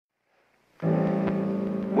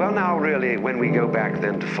Well, now really, when we go back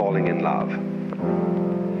then to falling in love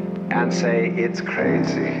and say it's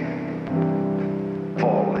crazy,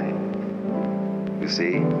 falling, you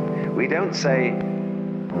see, we don't say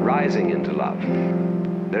rising into love.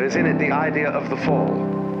 There is in it the idea of the fall.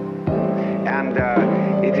 And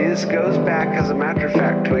goes back, as a matter of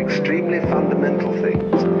fact, to extremely fundamental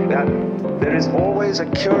things. That there is always a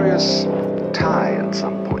curious tie at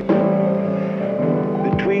some point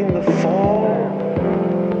between the fall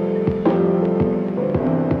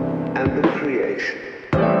and the creation.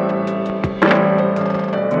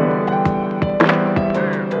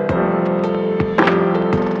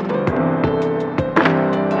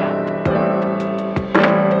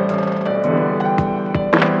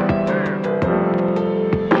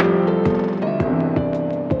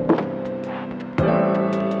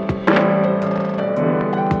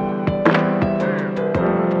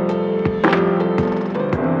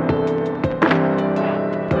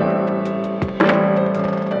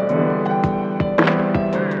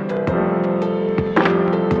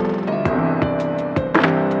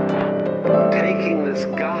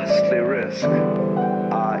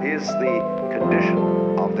 Is the condition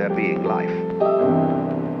of there being life.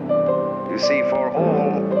 You see, for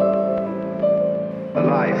all,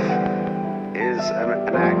 life is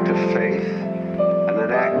an act of faith and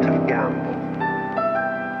an act of gamble.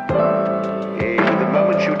 The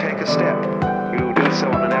moment you take a step, you do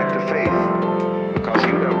so on an act of faith because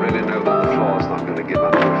you don't really know that the floor is not going to give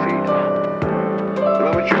under your feet. The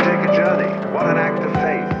moment you take a journey, what an act of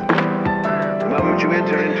faith. The moment you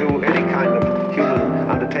enter into any kind of human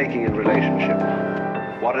undertaking in relationship,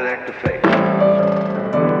 what an act of faith.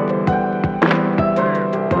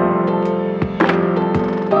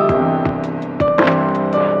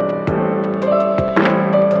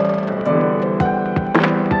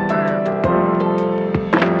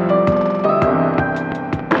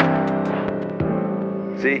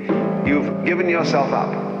 See, you've given yourself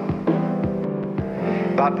up.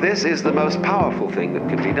 But this is the most powerful thing that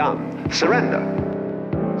can be done. Surrender.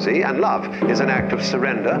 See, and love is an act of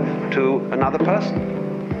surrender to another person.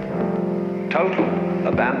 Total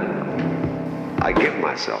abandonment. I give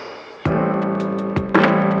myself.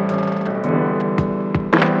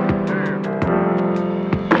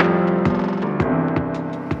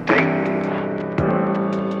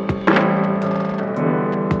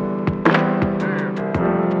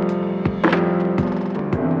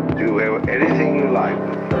 Do anything you like.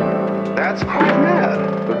 That's quite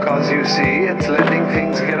mad, because you see, it's letting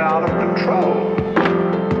things get out of control.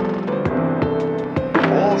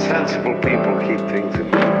 All sensible people keep things in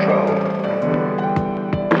control.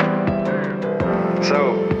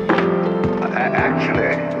 So,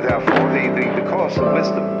 actually, therefore, the course of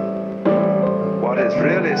wisdom, what is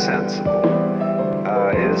really sensible,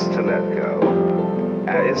 is to let go,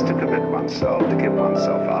 is to commit oneself, to give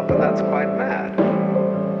oneself up, and that's quite mad.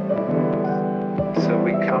 So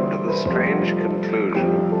we come to the strange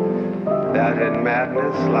conclusion that in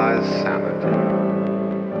madness lies sanity.